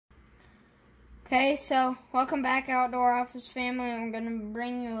Okay, so welcome back, Outdoor Office family. I'm going to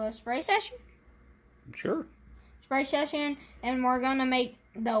bring you a spray session. Sure. Spray session, and we're going to make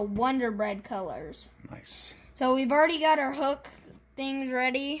the Wonder Bread colors. Nice. So we've already got our hook things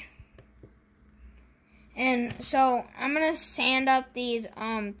ready. And so I'm going to sand up these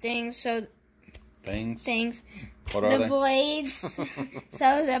things so... Things. What are they? The blades,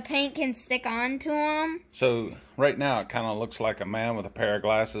 so the paint can stick onto them. So right now it kind of looks like a man with a pair of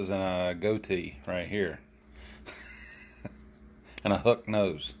glasses and a goatee right here. And a hook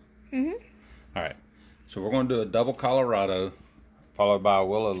nose. Mm-hmm. All right. So we're going to do a double Colorado followed by a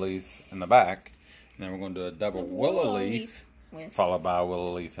willow leaf in the back. And then we're going to do a double willow leaf followed by a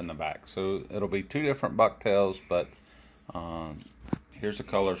willow leaf in the back. So it'll be two different bucktails, but here's the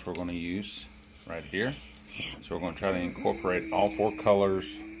colors we're going to use right here. So we're going to try to incorporate all four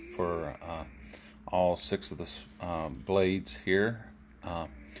colors for all six of the blades here. Well,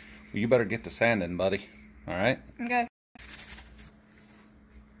 you better get to sanding, buddy. All right? Okay.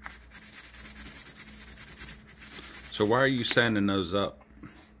 So why are you sanding those up?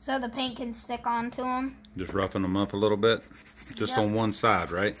 So the paint can stick onto them. Just roughing them up a little bit? Just on one side,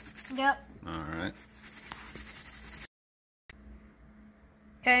 right? Yep. All right.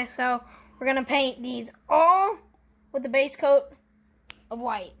 Okay, so we're going to paint these all with the base coat of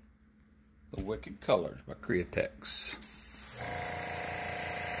white. The Wicked Colors by Createx.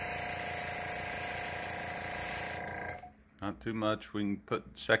 Not too much. We can put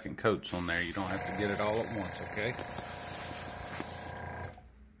second coats on there. You don't have to get it all at once, okay?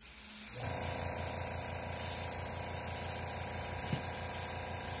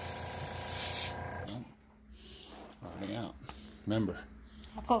 Already out. Remember.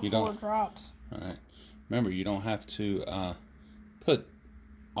 I put 4 drops. Alright. Remember, you don't have to put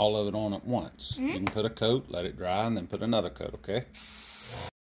all of it on at once. You can put a coat, let it dry, and then put another coat, okay?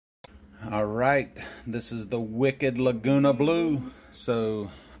 Alright, this is the Wicked Laguna Blue. So,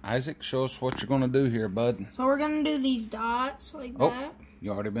 Isaac, show us what you're going to do here, bud. So we're going to do these dots like that.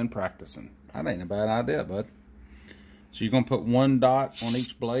 You already been practicing. That ain't a bad idea, bud. So you're going to put one dot on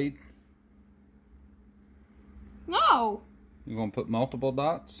each blade? No. You're going to put multiple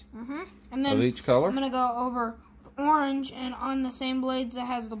dots? And then of each color? I'm going to go over orange and on the same blades that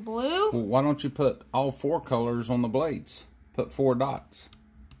has the blue. Well, why don't you put all 4 colors on the blades? Put 4 dots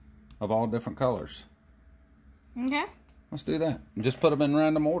of all different colors. Okay. Let's do that. Just put them in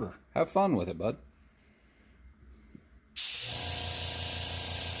random order. Have fun with it, bud.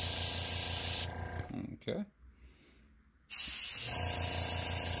 Okay.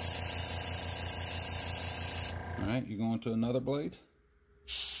 Alright, you going to another blade?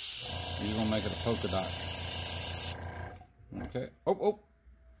 Or you going to make it a polka dot? Okay. Oh.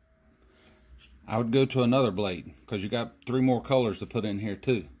 I would go to another blade because you got 3 more colors to put in here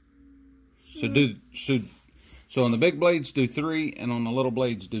too. So on the big blades do 3 and on the little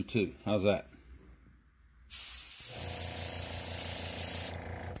blades do 2. How's that?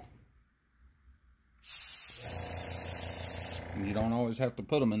 And you don't always have to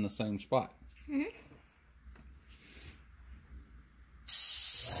put them in the same spot.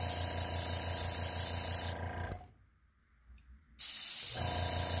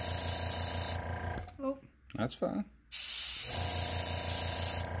 That's fine.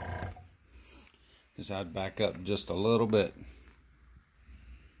 Just I'd back up just a little bit.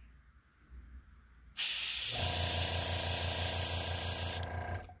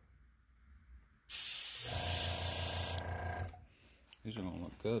 These are going to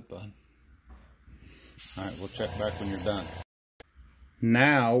look good, bud. Alright, we'll check back when you're done.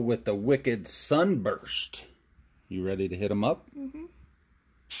 Now with the Wicked Sunburst. You ready to hit them up?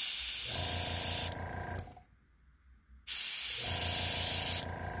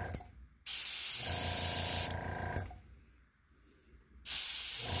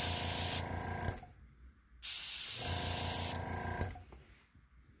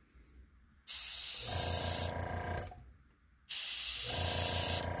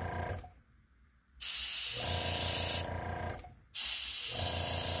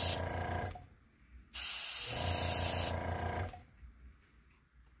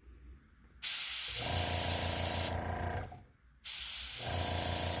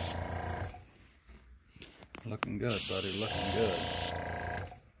 Looking good, buddy, looking good.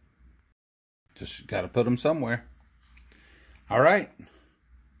 Just got to put them somewhere. All right,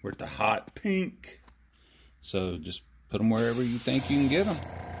 we're at the hot pink. So just put them wherever you think you can get them.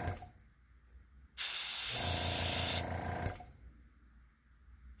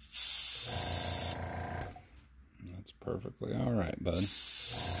 That's perfectly all right, bud.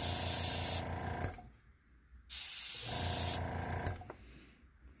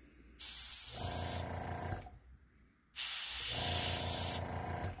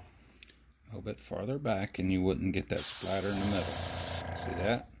 bit farther back and you wouldn't get that splatter in the middle. See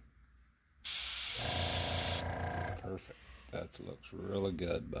that? Perfect. That looks really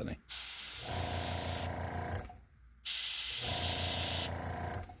good, buddy.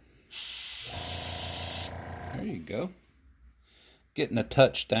 There you go. Getting a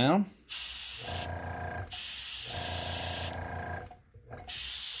touchdown.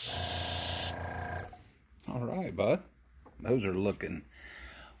 All right, bud. Those are looking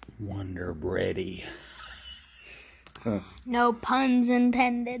Wonder Bready. No puns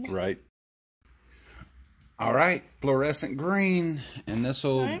intended. Right. All right, fluorescent green, and this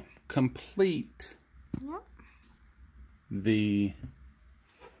will complete the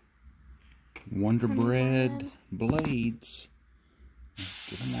Wonder Bread blades.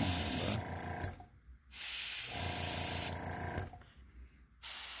 Get them on, bud.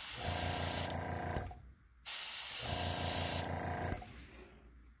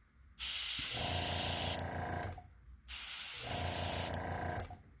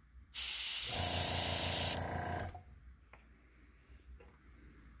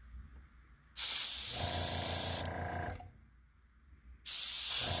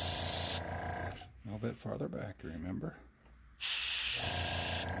 A little bit farther back, remember?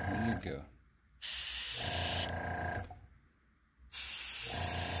 There you go.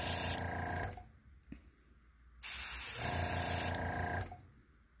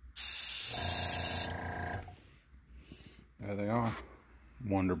 There they are.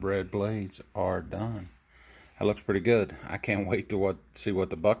 Wonder Bread blades are done. That looks pretty good. I can't wait to see what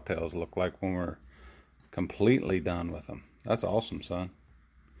the bucktails look like when we're completely done with them. That's awesome, son.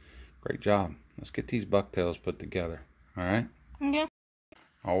 Great job. Let's get these bucktails put together. All right? Okay.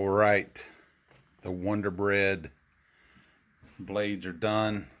 All right. The Wonder Bread blades are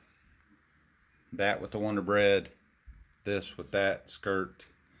done. That with the Wonder Bread. This with that skirt.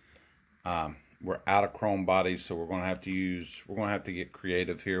 We're out of chrome bodies, so we're going to have to get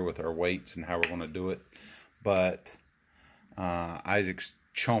creative here with our weights and how we're going to do it. But Isaac's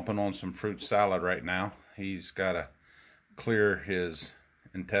chomping on some fruit salad right now. He's got to clear his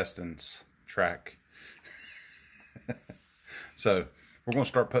intestines track. So we're going to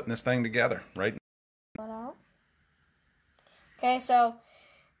start putting this thing together right now. Okay, so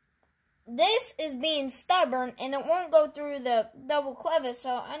this is being stubborn and it won't go through the double clevis,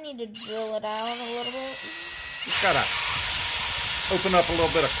 so I need to drill it out a little bit. Just gotta open up a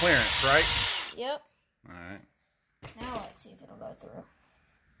little bit of clearance, right? Yep. Alright. Now let's see if it'll go through.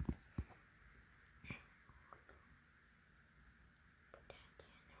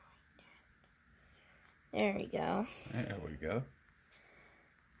 There we go. There we go.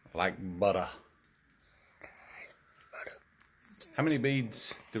 Like butter. How many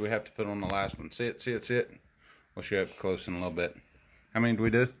beads do we have to put on the last one? See it, see it, see it? We'll show you up close in a little bit. How many do we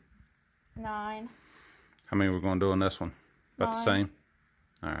do? 9. How many are we going to do on this one? About 9. the same?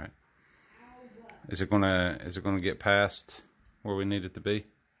 Alright. Is it gonna get past where we need it to be?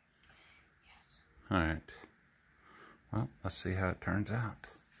 Yes. Alright. Well, let's see how it turns out.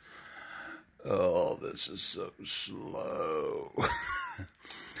 Oh, this is so slow.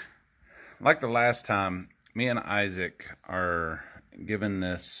 Like the last time, me and Isaac are giving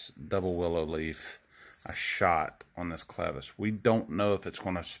this double willow leaf a shot on this clevis. We don't know if it's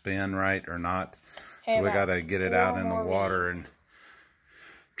going to spin right or not. Okay, so we got to get it out in the water and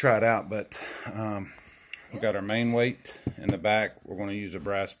try it out. But we got our main weight in the back. We're going to use a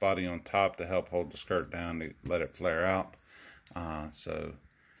brass body on top to help hold the skirt down to let it flare out.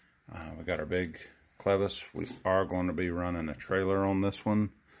 We got our big clevis. We are going to be running a trailer on this one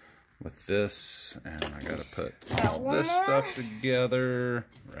with this, and I got to put all this stuff together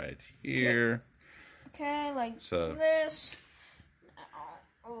right here. Okay, like so, this.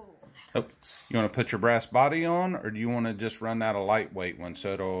 Oh, you want to put your brass body on, or do you want to just run that a lightweight one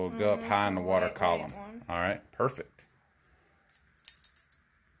so it'll go up high in the water column? All right, perfect.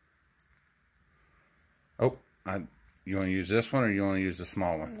 Oh, you want to use this one, or you want to use the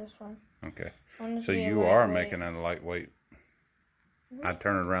small one? This one. Okay. So you are making it a lightweight. I'd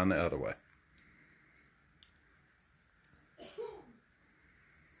turn it around the other way.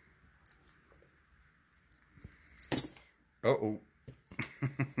 Uh-oh.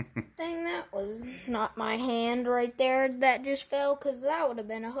 Dang, that was not my hand right there. That just fell, because that would have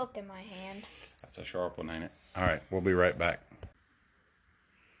been a hook in my hand. That's a sharp one, ain't it? All right, we'll be right back.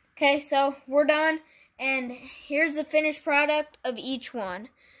 Okay, so we're done. And here's the finished product of each one.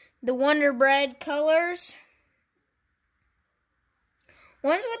 The Wonder Bread colors.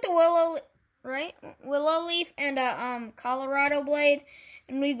 One's with the willow leaf and a Colorado blade,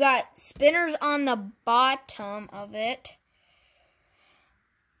 and we've got spinners on the bottom of it.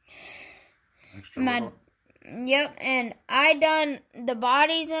 Extra little? Yep, and I done the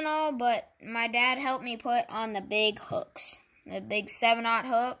bodies and all, but my dad helped me put on the big hooks. The big 7/0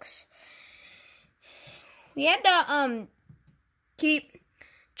 hooks. We had to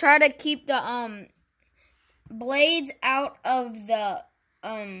try to keep the blades out of the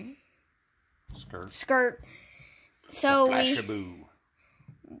skirt. So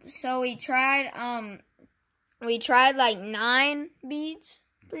we tried like 9 beads,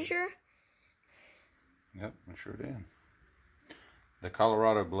 pretty sure. Yep, we sure did. The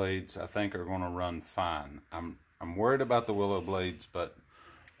Colorado blades, I think, are going to run fine. I'm worried about the willow blades, but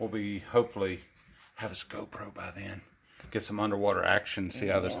we'll be hopefully have a GoPro by then. Get some underwater action, see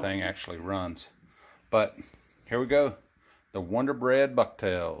how this thing actually runs. But here we go. The Wonder Bread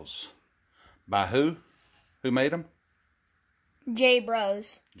Bucktails. By who? Who made them? J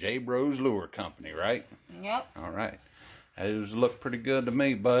Bros. J Bros Lure Company, right? Yep. All right. Those look pretty good to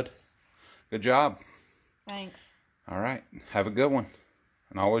me, bud. Good job. Thanks. All right. Have a good one.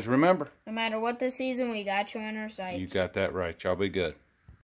 And always remember, no matter what the season, we got you in our sights. You got that right. Y'all be good.